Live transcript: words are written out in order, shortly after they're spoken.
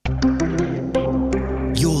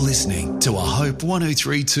to a Hope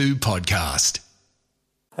 1032 podcast.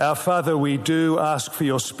 Our Father, we do ask for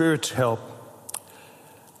your Spirit's help,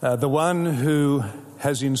 the one who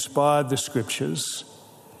has inspired the Scriptures.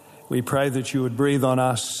 We pray that you would breathe on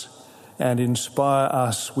us and inspire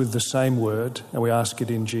us with the same word, and we ask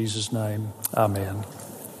it in Jesus' name. Amen.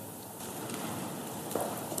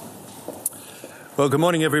 Well, good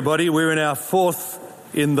morning, everybody. We're in our fourth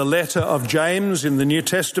in the letter of James in the New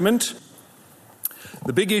Testament.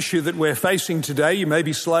 The big issue that we're facing today, you may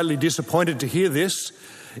be slightly disappointed to hear this,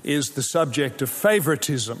 is the subject of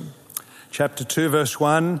favouritism. Chapter 2, verse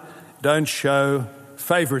 1, don't show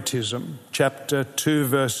favouritism. Chapter 2,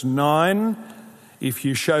 verse 9, if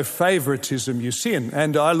you show favouritism, you sin.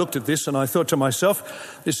 And I looked at this and I thought to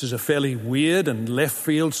myself, this is a fairly weird and left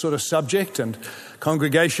field sort of subject, and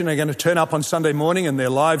congregation are going to turn up on Sunday morning and their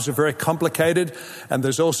lives are very complicated and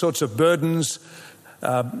there's all sorts of burdens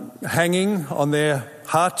hanging on their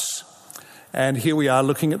hearts. And here we are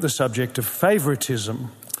looking at the subject of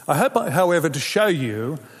favouritism. I hope, however, to show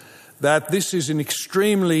you that this is an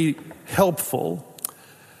extremely helpful,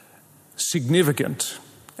 significant,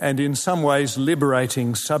 and in some ways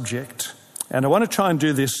liberating subject. And I want to try and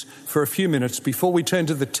do this for a few minutes before we turn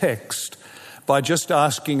to the text by just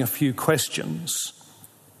asking a few questions.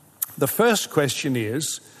 The first question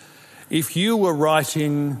is, if you were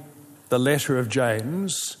writing the letter of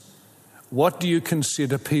James, what do you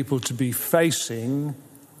consider people to be facing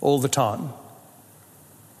all the time?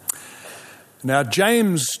 Now,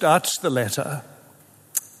 James starts the letter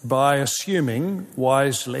by assuming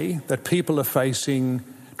wisely that people are facing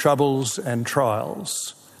troubles and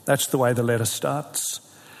trials. That's the way the letter starts.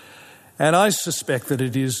 And I suspect that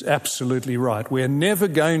it is absolutely right. We're never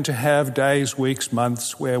going to have days, weeks,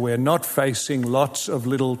 months where we're not facing lots of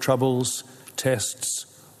little troubles, tests,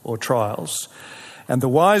 or trials. And the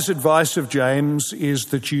wise advice of James is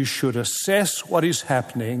that you should assess what is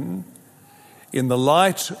happening in the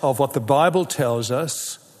light of what the Bible tells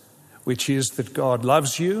us, which is that God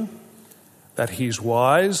loves you, that he's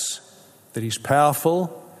wise, that he's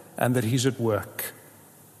powerful, and that he's at work.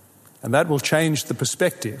 And that will change the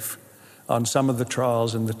perspective on some of the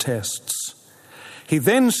trials and the tests. He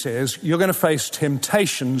then says you're going to face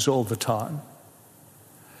temptations all the time.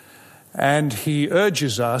 And he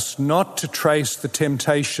urges us not to trace the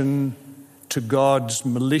temptation to God's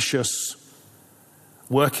malicious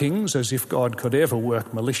workings, as if God could ever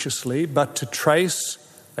work maliciously, but to trace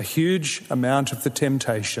a huge amount of the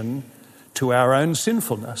temptation to our own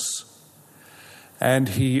sinfulness. And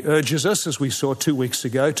he urges us, as we saw 2 weeks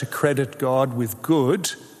ago, to credit God with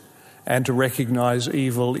good and to recognize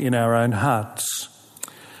evil in our own hearts.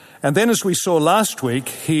 And then, as we saw last week,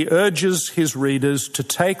 he urges his readers to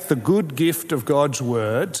take the good gift of God's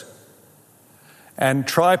word and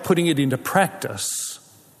try putting it into practice,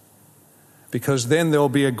 because then there will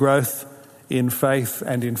be a growth in faith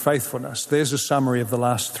and in faithfulness. There's a summary of the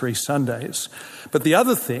last 3 Sundays. But the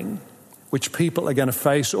other thing which people are going to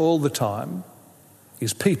face all the time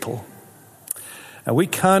is people. And we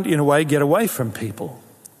can't, in a way, get away from people.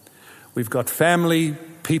 We've got family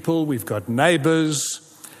people, we've got neighbours,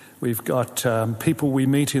 we've got people we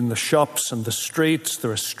meet in the shops and the streets,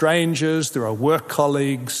 there are strangers, there are work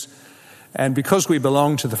colleagues, and because we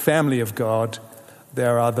belong to the family of God,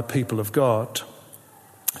 there are the people of God,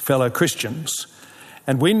 fellow Christians.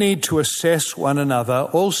 And we need to assess one another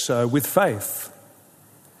also with faith.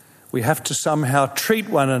 We have to somehow treat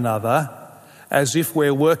one another as if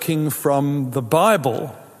we're working from the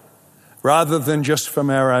Bible rather than just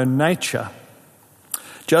from our own nature.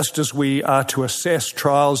 Just as we are to assess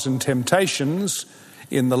trials and temptations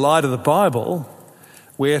in the light of the Bible,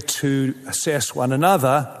 we're to assess one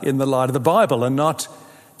another in the light of the Bible and not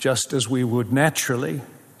just as we would naturally.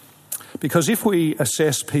 Because if we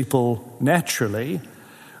assess people naturally,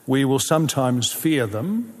 we will sometimes fear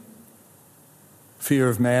them. Fear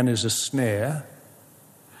of man is a snare.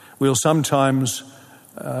 We'll sometimes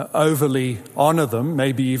overly honour them,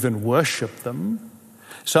 maybe even worship them.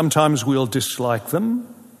 Sometimes we'll dislike them.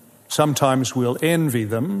 Sometimes we'll envy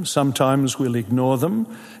them. Sometimes we'll ignore them.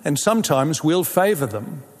 And sometimes we'll favour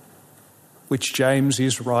them, which James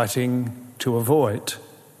is writing to avoid.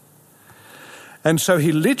 And so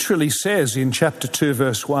he literally says in chapter 2,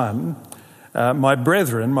 verse 1, my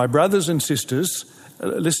brethren, my brothers and sisters,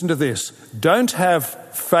 listen to this, don't have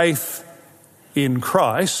faith in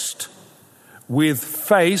Christ with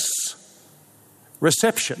face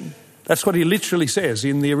reception. That's what he literally says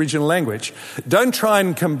in the original language. Don't try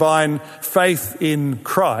and combine faith in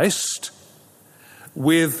Christ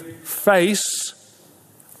with face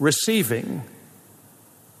receiving.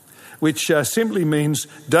 which simply means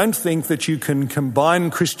don't think that you can combine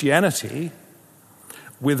Christianity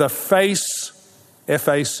with a FACE,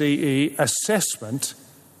 F-A-C-E, assessment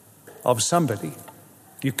of somebody.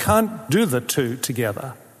 You can't do the two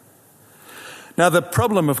together. Now, the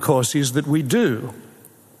problem, of course, is that we do.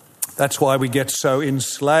 That's why we get so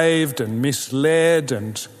enslaved and misled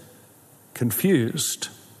and confused.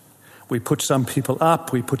 We put some people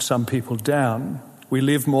up, we put some people down. We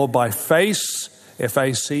live more by FACE,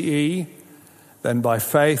 F-A-C-E, than by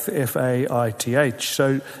faith, F-A-I-T-H.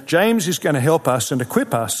 So James is going to help us and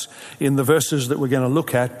equip us in the verses that we're going to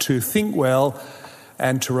look at to think well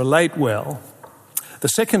and to relate well. The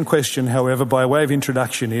second question, however, by way of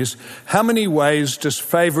introduction is, how many ways does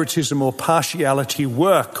favouritism or partiality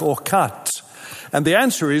work or cut? And the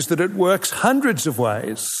answer is that it works hundreds of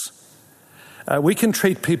ways. We can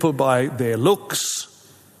treat people by their looks,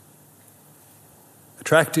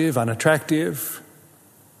 attractive, unattractive.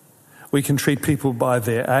 We can treat people by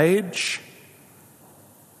their age.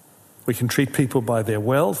 We can treat people by their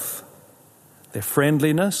wealth, their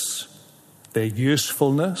friendliness, their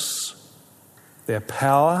usefulness, their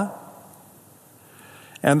power.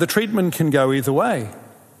 And the treatment can go either way.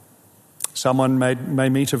 Someone may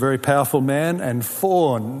meet a very powerful man and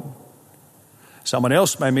fawn. Someone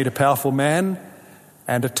else may meet a powerful man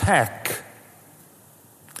and attack.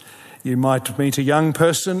 You might meet a young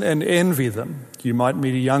person and envy them. You might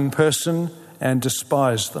meet a young person and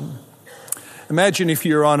despise them. Imagine if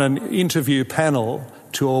you're on an interview panel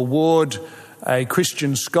to award a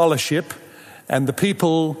Christian scholarship and the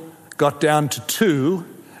people got down to two,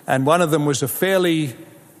 and one of them was a fairly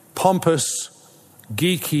pompous,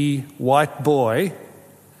 geeky white boy,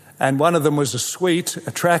 and one of them was a sweet,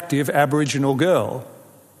 attractive Aboriginal girl.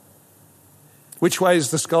 Which way is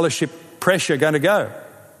the scholarship pressure going to go?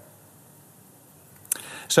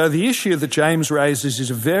 So the issue that James raises is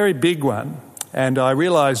a very big one, and I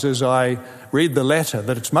realise as I read the letter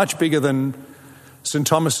that it's much bigger than St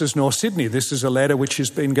Thomas's nor Sydney. This is a letter which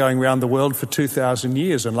has been going around the world for 2,000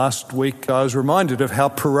 years, and last week I was reminded of how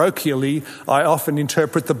parochially I often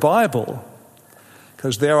interpret the Bible,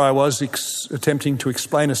 because there I was attempting to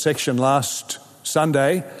explain a section last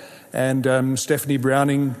Sunday, and Stephanie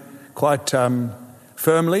Browning quite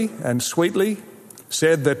firmly and sweetly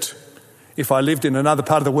said that if I lived in another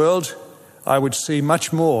part of the world, I would see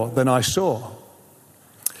much more than I saw.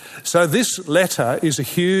 So this letter is a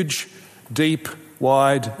huge, deep,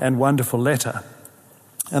 wide and wonderful letter.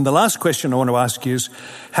 And the last question I want to ask is,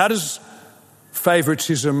 how does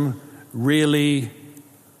favouritism really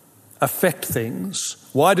affect things?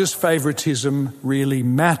 Why does favouritism really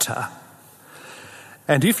matter?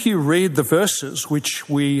 And if you read the verses which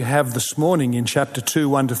we have this morning in chapter 2,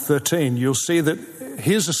 1 to 13, you'll see that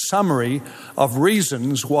here's a summary of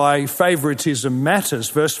reasons why favouritism matters.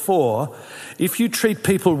 Verse 4, if you treat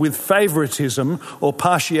people with favouritism or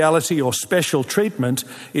partiality or special treatment,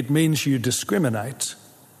 it means you discriminate.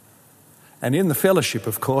 And in the fellowship,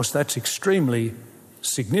 of course, that's extremely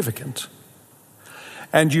significant.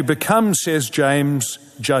 And you become, says James,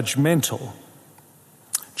 judgmental.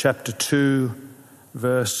 Chapter 2,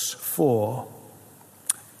 verse 4.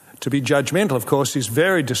 To be judgmental, of course, is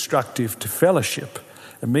very destructive to fellowship.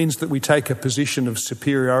 It means that we take a position of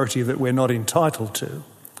superiority that we're not entitled to.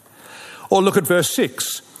 Or look at verse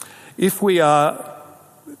 6. If we are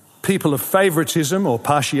people of favouritism or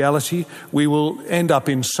partiality, we will end up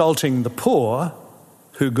insulting the poor,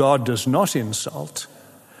 who God does not insult,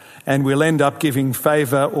 and we'll end up giving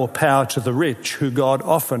favour or power to the rich, who God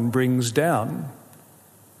often brings down.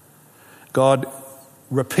 God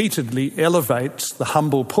repeatedly elevates the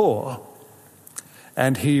humble poor,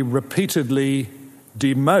 and he repeatedly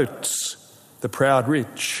demotes the proud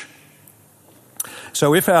rich.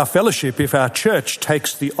 So if our fellowship, if our church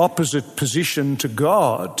takes the opposite position to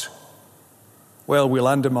God, well, we'll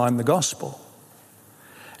undermine the gospel.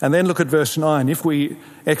 And then look at verse 9. If we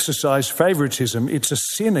exercise favouritism, it's a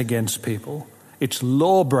sin against people. It's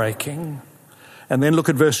law-breaking. And then look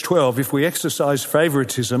at verse 12. If we exercise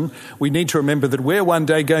favouritism, we need to remember that we're one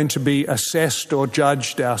day going to be assessed or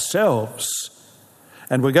judged ourselves.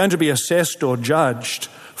 And we're going to be assessed or judged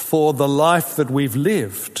for the life that we've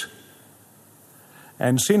lived.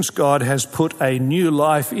 And since God has put a new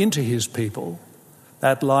life into his people,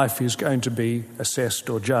 that life is going to be assessed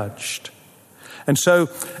or judged. And so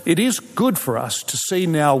it is good for us to see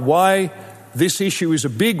now why this issue is a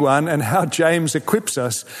big one and how James equips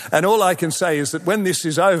us. And all I can say is that when this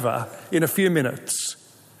is over in a few minutes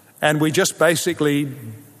and we just basically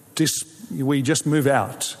move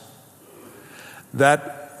out,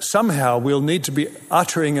 that somehow we'll need to be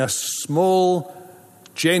uttering a small,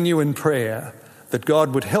 genuine prayer that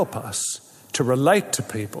God would help us to relate to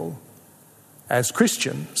people as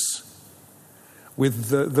Christians with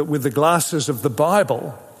the glasses of the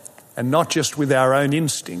Bible and not just with our own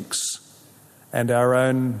instincts and our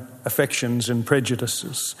own affections and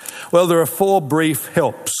prejudices. Well, there are 4 brief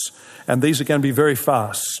helps, and these are going to be very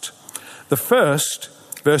fast. The first,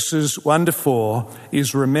 verses 1 to 4,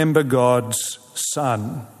 is remember God's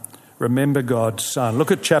Son. Remember God's Son.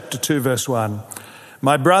 Look at chapter 2, verse 1.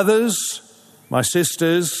 My brothers, my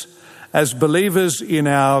sisters, as believers in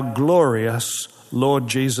our glorious Lord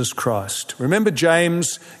Jesus Christ. Remember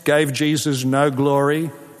James gave Jesus no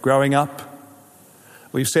glory growing up?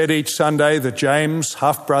 We've said each Sunday that James,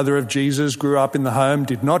 half-brother of Jesus, grew up in the home,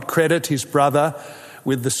 did not credit his brother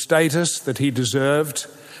with the status that he deserved.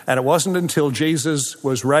 And it wasn't until Jesus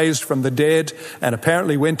was raised from the dead and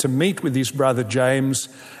apparently went to meet with his brother James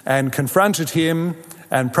and confronted him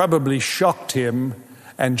and probably shocked him.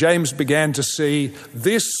 And James began to see,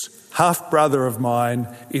 this half-brother of mine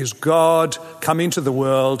is God come into the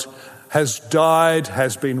world, has died,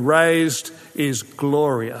 has been raised, is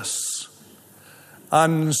glorious.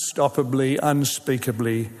 Unstoppably,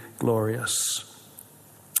 unspeakably glorious.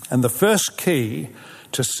 And the first key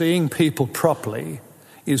to seeing people properly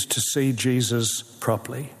is to see Jesus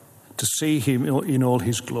properly, to see him in all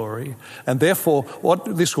his glory. And therefore,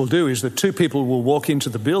 what this will do is that 2 people will walk into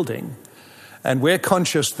the building, and we're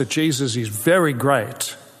conscious that Jesus is very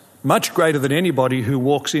great, much greater than anybody who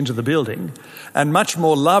walks into the building, and much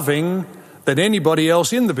more loving than anybody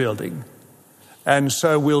else in the building. And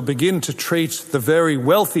so we'll begin to treat the very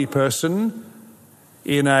wealthy person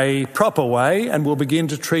in a proper way, and we'll begin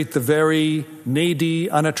to treat the very needy,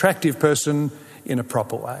 unattractive person in a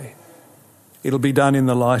proper way. It'll be done in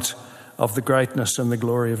the light of the greatness and the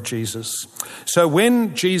glory of Jesus. So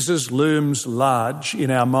when Jesus looms large in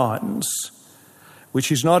our minds,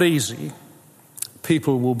 which is not easy,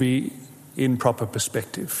 people will be in proper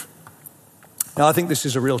perspective. Now, I think this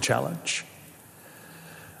is a real challenge.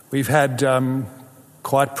 We've had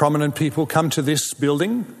quite prominent people come to this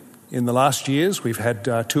building in the last years. We've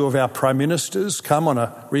had 2 of our prime ministers come on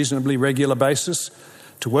a reasonably regular basis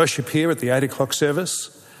to worship here at the 8 o'clock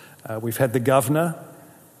service. We've had the governor,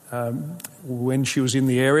 when she was in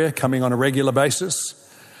the area, coming on a regular basis.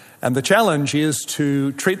 And the challenge is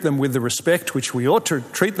to treat them with the respect which we ought to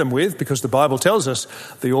treat them with, because the Bible tells us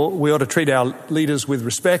we ought to treat our leaders with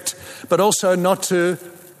respect, but also not to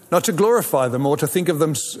glorify them or to think of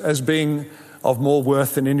them as being of more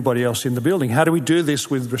worth than anybody else in the building. How do we do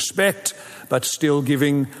this with respect, but still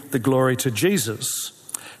giving the glory to Jesus?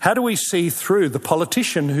 How do we see through the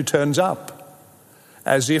politician who turns up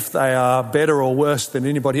as if they are better or worse than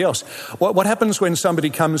anybody else? What happens when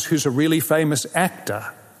somebody comes who's a really famous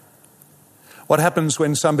actor? What happens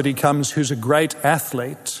when somebody comes who's a great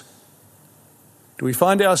athlete? Do we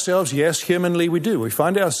find ourselves, yes, humanly we do, we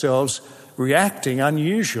find ourselves reacting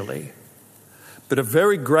unusually, but a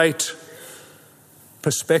very great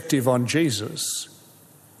perspective on Jesus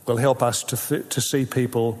will help us to see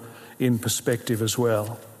people in perspective as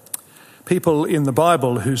well. People in the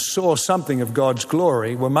Bible who saw something of God's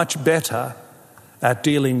glory were much better at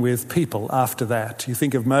dealing with people after that. You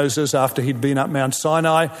think of Moses after he'd been up Mount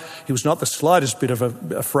Sinai, he was not the slightest bit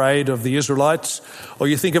afraid of the Israelites. Or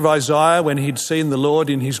you think of Isaiah when he'd seen the Lord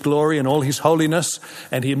in his glory and all his holiness,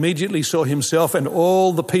 and he immediately saw himself and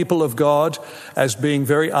all the people of God as being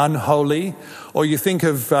very unholy. Or you think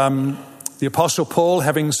of the Apostle Paul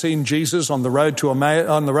having seen Jesus on the road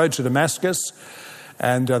to Damascus,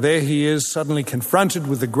 and there he is suddenly confronted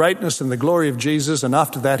with the greatness and the glory of Jesus, and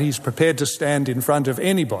after that he's prepared to stand in front of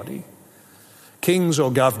anybody, kings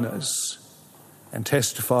or governors, and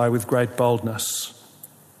testify with great boldness.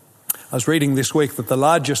 I was reading this week that the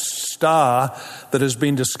largest star that has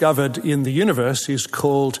been discovered in the universe is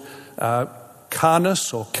called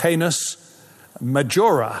Canis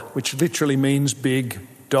Majora, which literally means big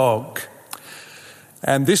dog.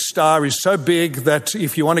 And this star is so big that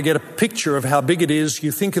if you want to get a picture of how big it is,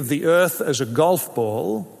 you think of the Earth as a golf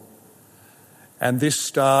ball, and this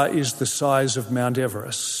star is the size of Mount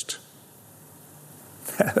Everest.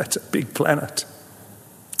 That's a big planet.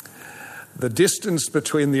 The distance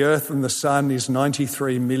between the Earth and the Sun is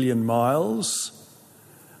 93 million miles.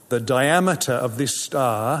 The diameter of this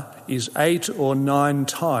star is 8 or 9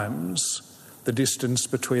 times the distance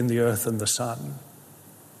between the Earth and the Sun.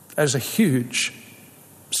 As a huge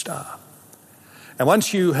star. And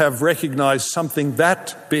once you have recognized something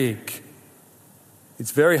that big,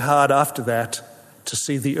 it's very hard after that to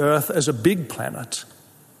see the Earth as a big planet.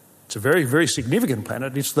 It's a very, very significant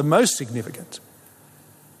planet. It's the most significant,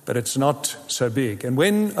 but it's not so big. And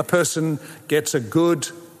when a person gets a good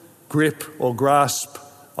grip or grasp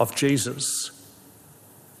of Jesus,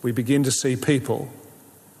 we begin to see people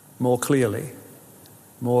more clearly,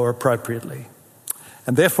 more appropriately.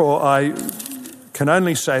 And therefore, I can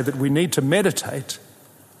only say that we need to meditate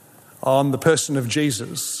on the person of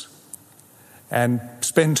Jesus and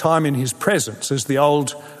spend time in his presence, as the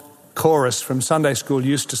old chorus from Sunday school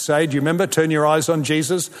used to say. Do you remember? Turn your eyes on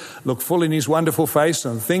Jesus, look full in his wonderful face,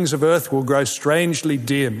 and the things of earth will grow strangely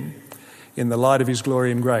dim in the light of his glory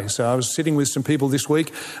and grace. So I was sitting with some people this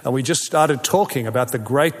week, and we just started talking about the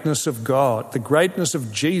greatness of God, the greatness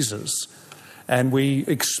of Jesus, and we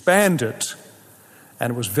expanded,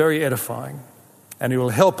 and it was very edifying, and it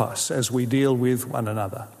will help us as we deal with one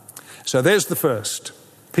another. So there's the first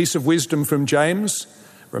piece of wisdom from James: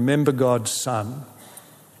 remember God's Son.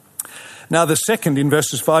 Now the second, in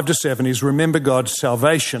verses 5 to 7, is remember God's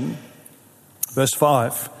salvation. Verse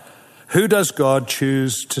 5, who does God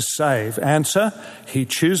choose to save? Answer, he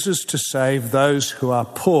chooses to save those who are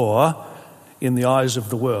poor in the eyes of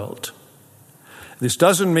the world. This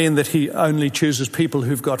doesn't mean that he only chooses people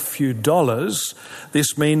who've got few dollars.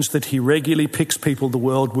 This means that he regularly picks people the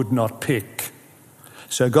world would not pick.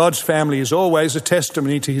 So God's family is always a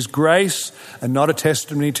testimony to his grace and not a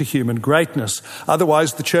testimony to human greatness.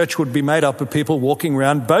 Otherwise, the church would be made up of people walking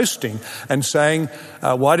around boasting and saying,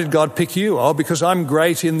 why did God pick you? Oh, because I'm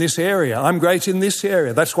great in this area. I'm great in this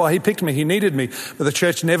area. That's why he picked me. He needed me. But the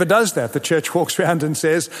church never does that. The church walks around and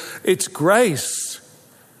says, it's grace.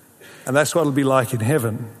 And that's what it'll be like in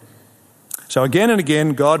heaven. So again and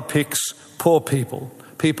again, God picks poor people,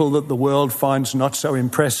 people that the world finds not so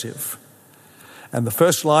impressive. And the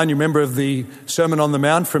first line, you remember, of the Sermon on the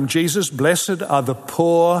Mount from Jesus, blessed are the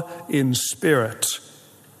poor in spirit.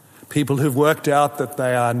 People who've worked out that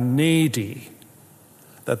they are needy,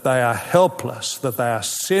 that they are helpless, that they are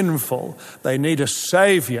sinful, they need a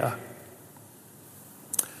saviour.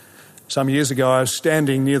 Some years ago, I was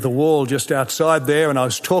standing near the wall just outside there, and I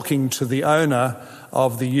was talking to the owner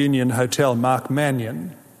of the Union Hotel, Mark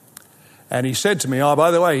Mannion. And he said to me, oh,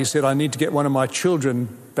 by the way, he said, I need to get one of my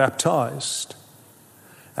children baptised.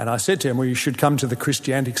 And I said to him, well, you should come to the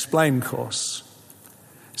Christianity Explained course.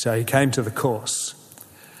 So he came to the course.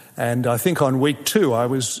 And I think on week 2, I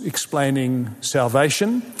was explaining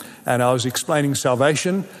salvation. And I was explaining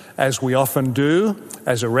salvation as we often do,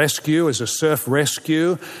 as a rescue, as a surf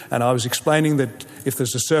rescue. And I was explaining that if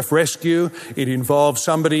there's a surf rescue, it involves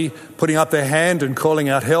somebody putting up their hand and calling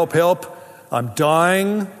out, help, help, I'm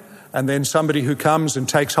dying. And then somebody who comes and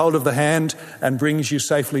takes hold of the hand and brings you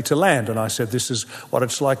safely to land. And I said, this is what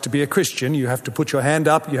it's like to be a Christian. You have to put your hand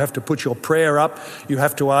up, you have to put your prayer up, you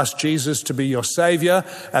have to ask Jesus to be your saviour,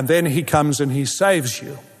 and then he comes and he saves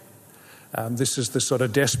you. This is the sort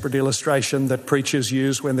of desperate illustration that preachers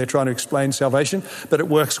use when they're trying to explain salvation, but it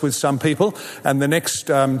works with some people. And the next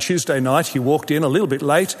Tuesday night, he walked in a little bit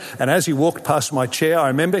late, and as he walked past my chair, I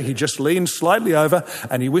remember he just leaned slightly over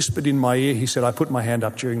and he whispered in my ear, he said, I put my hand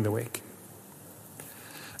up during the week.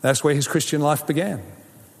 That's where his Christian life began.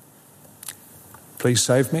 Please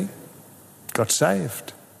save me. Got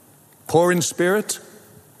saved. Poor in spirit.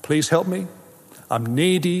 Please help me. I'm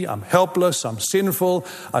needy, I'm helpless, I'm sinful,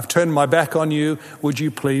 I've turned my back on you, would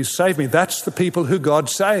you please save me? That's the people who God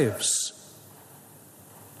saves.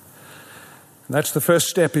 And that's the first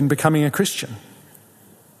step in becoming a Christian.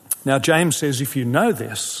 Now James says, if you know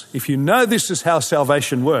this is how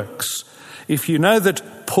salvation works, if you know that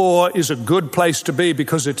poor is a good place to be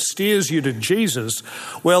because it steers you to Jesus,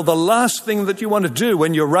 well, the last thing that you want to do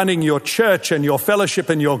when you're running your church and your fellowship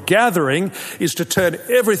and your gathering is to turn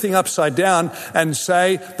everything upside down and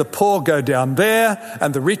say the poor go down there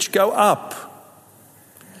and the rich go up.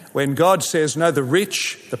 When God says, no, the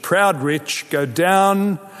rich, the proud rich go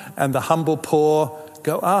down and the humble poor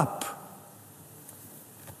go up.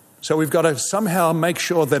 So we've got to somehow make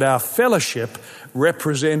sure that our fellowship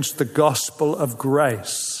represents the gospel of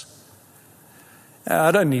grace.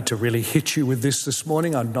 I don't need to really hit you with this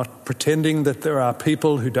morning. I'm not pretending that there are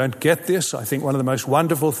people who don't get this. I think one of the most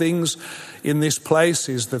wonderful things in this place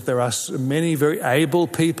is that there are many very able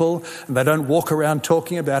people, and they don't walk around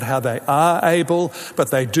talking about how they are able,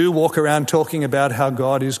 but they do walk around talking about how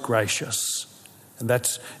God is gracious. And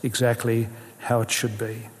that's exactly how it should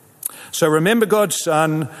be. So remember God's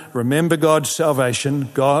Son, remember God's salvation.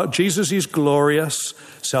 Jesus is glorious,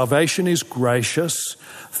 salvation is gracious.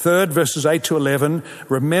 Third, verses 8 to 11,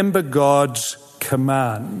 remember God's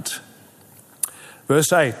command.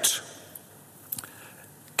 Verse 8,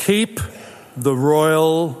 keep the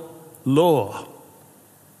royal law.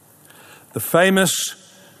 The famous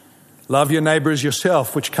love your neighbour as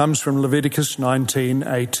yourself, which comes from Leviticus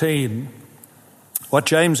 19:18. What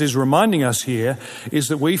James is reminding us here is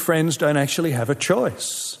that we, friends, don't actually have a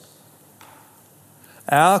choice.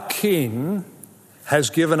 Our King has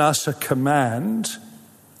given us a command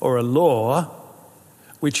or a law,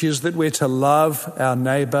 which is that we're to love our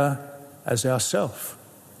neighbour as ourselves.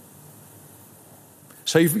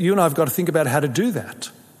 So you and I have got to think about how to do that.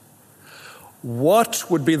 What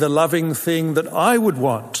would be the loving thing that I would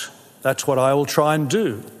want? That's what I will try and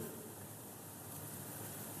do.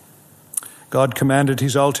 God commanded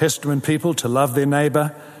his Old Testament people to love their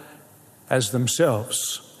neighbour as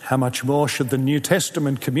themselves. How much more should the New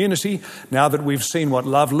Testament community, now that we've seen what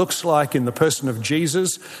love looks like in the person of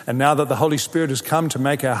Jesus, and now that the Holy Spirit has come to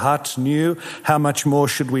make our hearts new, how much more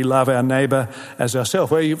should we love our neighbour as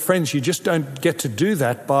ourselves? Well, friends, you just don't get to do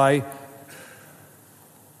that by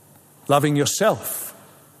loving yourself.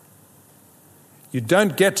 You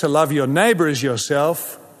don't get to love your neighbour as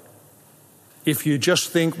yourself if you just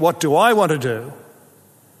think, what do I want to do?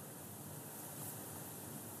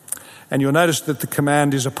 And you'll notice that the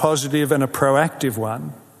command is a positive and a proactive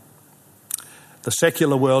one. The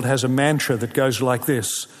secular world has a mantra that goes like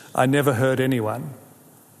this: I never hurt anyone.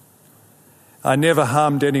 I never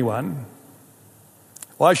harmed anyone.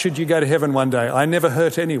 Why should you go to heaven one day? I never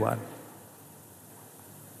hurt anyone.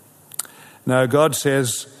 No, God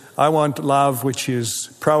says, I want love which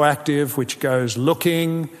is proactive, which goes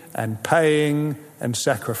looking and paying and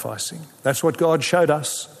sacrificing. That's what God showed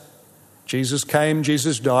us. Jesus came,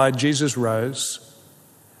 Jesus died, Jesus rose.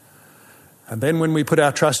 And then when we put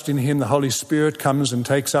our trust in him, the Holy Spirit comes and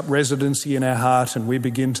takes up residency in our heart, and we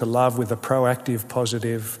begin to love with a proactive,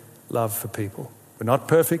 positive love for people. We're not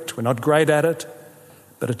perfect, we're not great at it,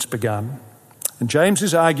 but it's begun. And James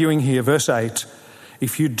is arguing here, verse 8,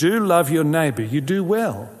 if you do love your neighbour, you do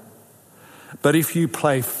well. But if you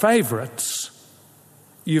play favourites,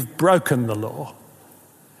 you've broken the law.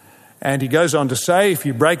 And he goes on to say, if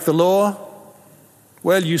you break the law,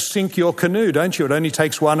 well, you sink your canoe, don't you? It only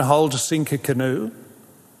takes one hole to sink a canoe.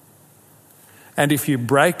 And if you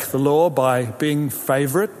break the law by being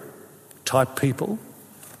favourite type people,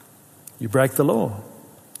 you break the law.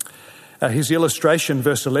 His illustration,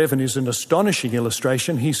 verse 11, is an astonishing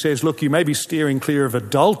illustration. He says, look, you may be steering clear of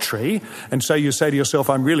adultery, and so you say to yourself,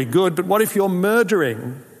 I'm really good, but what if you're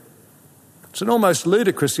murdering? It's an almost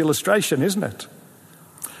ludicrous illustration, isn't it?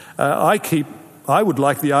 I would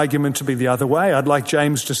like the argument to be the other way. I'd like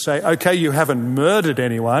James to say, okay, you haven't murdered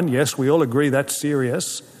anyone. Yes, we all agree that's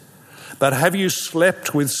serious. But have you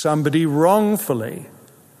slept with somebody wrongfully?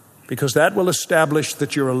 Because that will establish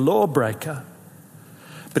that you're a lawbreaker.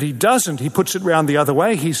 But he doesn't. He puts it round the other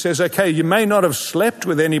way. He says, okay, you may not have slept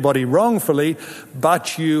with anybody wrongfully,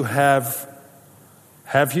 but you have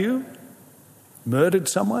you murdered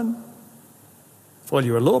someone? Well,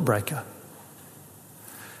 you're a lawbreaker.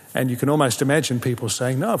 And you can almost imagine people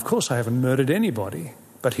saying, no, of course I haven't murdered anybody.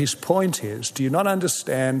 But his point is, do you not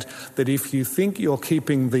understand that if you think you're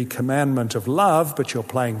keeping the commandment of love, but you're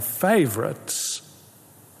playing favourites,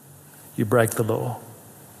 you break the law?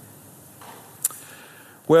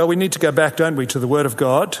 Well, we need to go back, don't we, to the Word of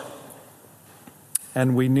God.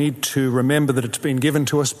 And we need to remember that it's been given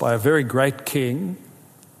to us by a very great King.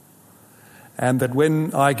 And that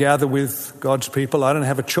when I gather with God's people, I don't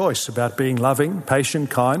have a choice about being loving,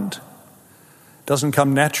 patient, kind. It doesn't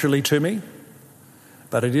come naturally to me,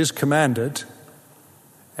 but it is commanded.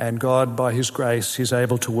 And God, by his grace, is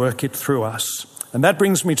able to work it through us. And that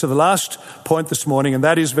brings me to the last point this morning, and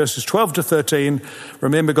that is verses 12 to 13.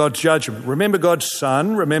 Remember God's judgment. Remember God's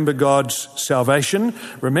Son. Remember God's salvation.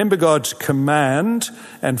 Remember God's command.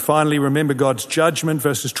 And finally, remember God's judgment,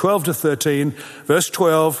 verses 12 to 13. Verse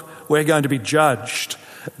 12, we're going to be judged.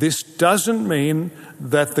 This doesn't mean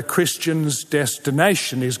that the Christian's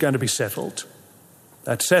destination is going to be settled.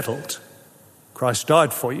 That's settled. Christ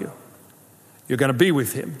died for you. You're going to be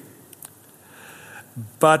with him.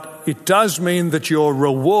 But it does mean that your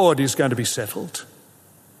reward is going to be settled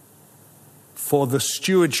for the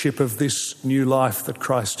stewardship of this new life that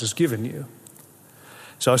Christ has given you.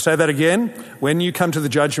 So I say that again. When you come to the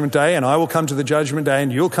judgment day, and I will come to the judgment day,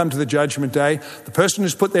 and you'll come to the judgment day, the person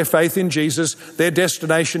who's put their faith in Jesus, their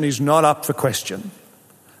destination is not up for question.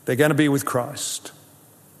 They're going to be with Christ.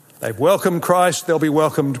 They've welcomed Christ, they'll be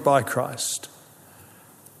welcomed by Christ.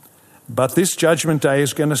 But this judgment day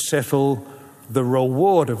is going to settle the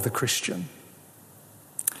reward of the Christian.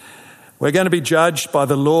 We're going to be judged by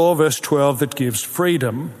the law, verse 12, that gives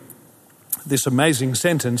freedom. This amazing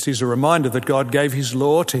sentence is a reminder that God gave his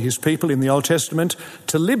law to his people in the Old Testament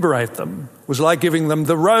to liberate them. It was like giving them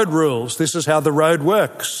the road rules. This is how the road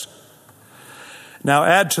works. Now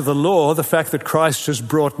add to the law the fact that Christ has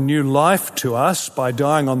brought new life to us by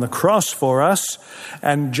dying on the cross for us.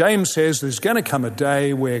 And James says there's going to come a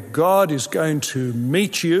day where God is going to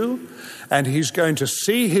meet you and he's going to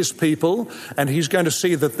see his people and he's going to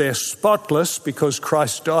see that they're spotless because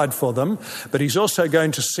Christ died for them, but he's also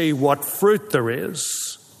going to see what fruit there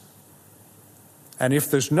is. And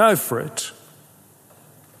if there's no fruit,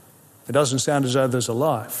 it doesn't sound as though there's a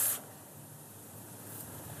life.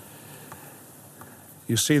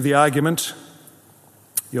 You see the argument?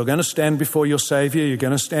 You're going to stand before your Saviour, you're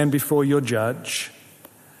going to stand before your judge.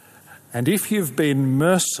 And if you've been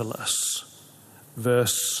merciless,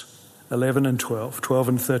 verse 11 and 12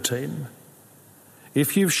 and 13,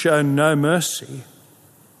 if you've shown no mercy,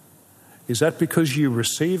 is that because you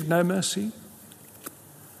received no mercy?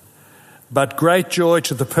 But great joy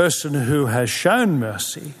to the person who has shown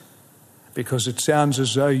mercy, because it sounds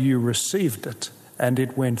as though you received it and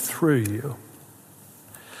it went through you.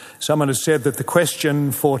 Someone has said that the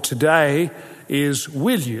question for today is,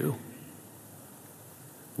 will you?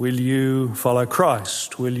 Will you follow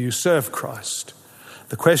Christ? Will you serve Christ?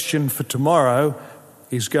 The question for tomorrow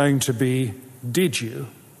is going to be, did you?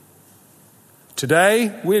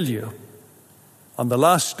 Today, will you? On the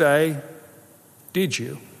last day, did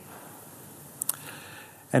you?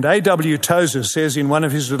 And A.W. Tozer says in one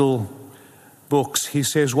of his little books, he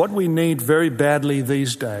says, what we need very badly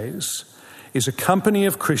these days is a company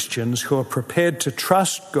of Christians who are prepared to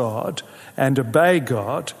trust God and obey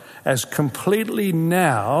God as completely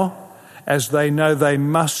now as they know they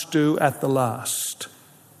must do at the last.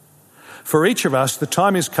 For each of us, the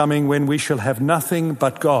time is coming when we shall have nothing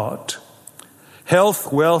but God.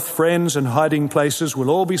 Health, wealth, friends, and hiding places will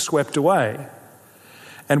all be swept away,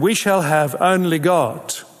 and we shall have only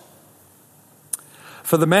God.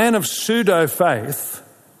 For the man of pseudo-faith,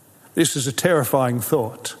 this is a terrifying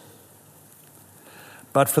thought.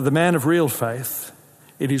 But for the man of real faith,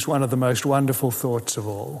 it is one of the most wonderful thoughts of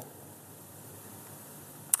all.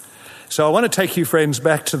 So I want to take you, friends,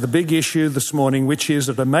 back to the big issue this morning, which is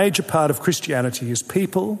that a major part of Christianity is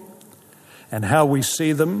people and how we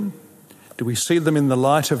see them. Do we see them in the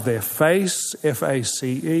light of their face,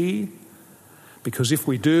 F-A-C-E? Because if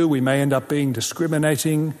we do, we may end up being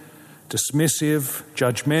discriminating, dismissive,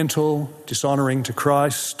 judgmental, dishonouring to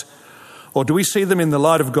Christ. Or do we see them in the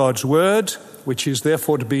light of God's word, which is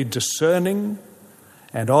therefore to be discerning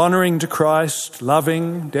and honouring to Christ,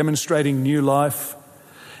 loving, demonstrating new life?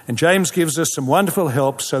 And James gives us some wonderful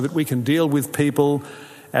help so that we can deal with people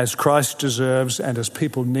as Christ deserves and as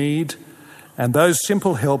people need. And those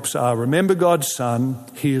simple helps are, remember God's Son,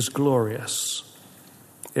 he is glorious.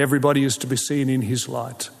 Everybody is to be seen in his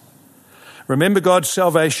light. Remember God's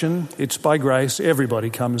salvation, it's by grace. Everybody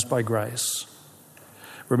comes by grace.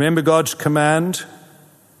 Remember God's command,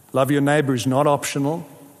 love your neighbour is not optional.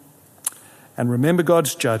 And remember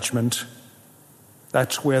God's judgment,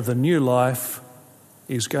 that's where the new life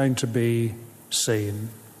is going to be seen.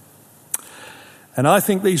 And I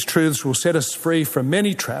think these truths will set us free from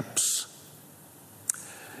many traps.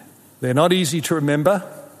 They're not easy to remember,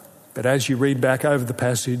 but as you read back over the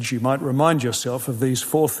passage, you might remind yourself of these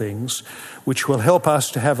 4 things, which will help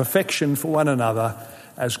us to have affection for one another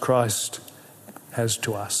as Christ has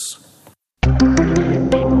to us. Hope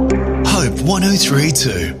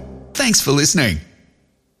 103.2. Thanks for listening.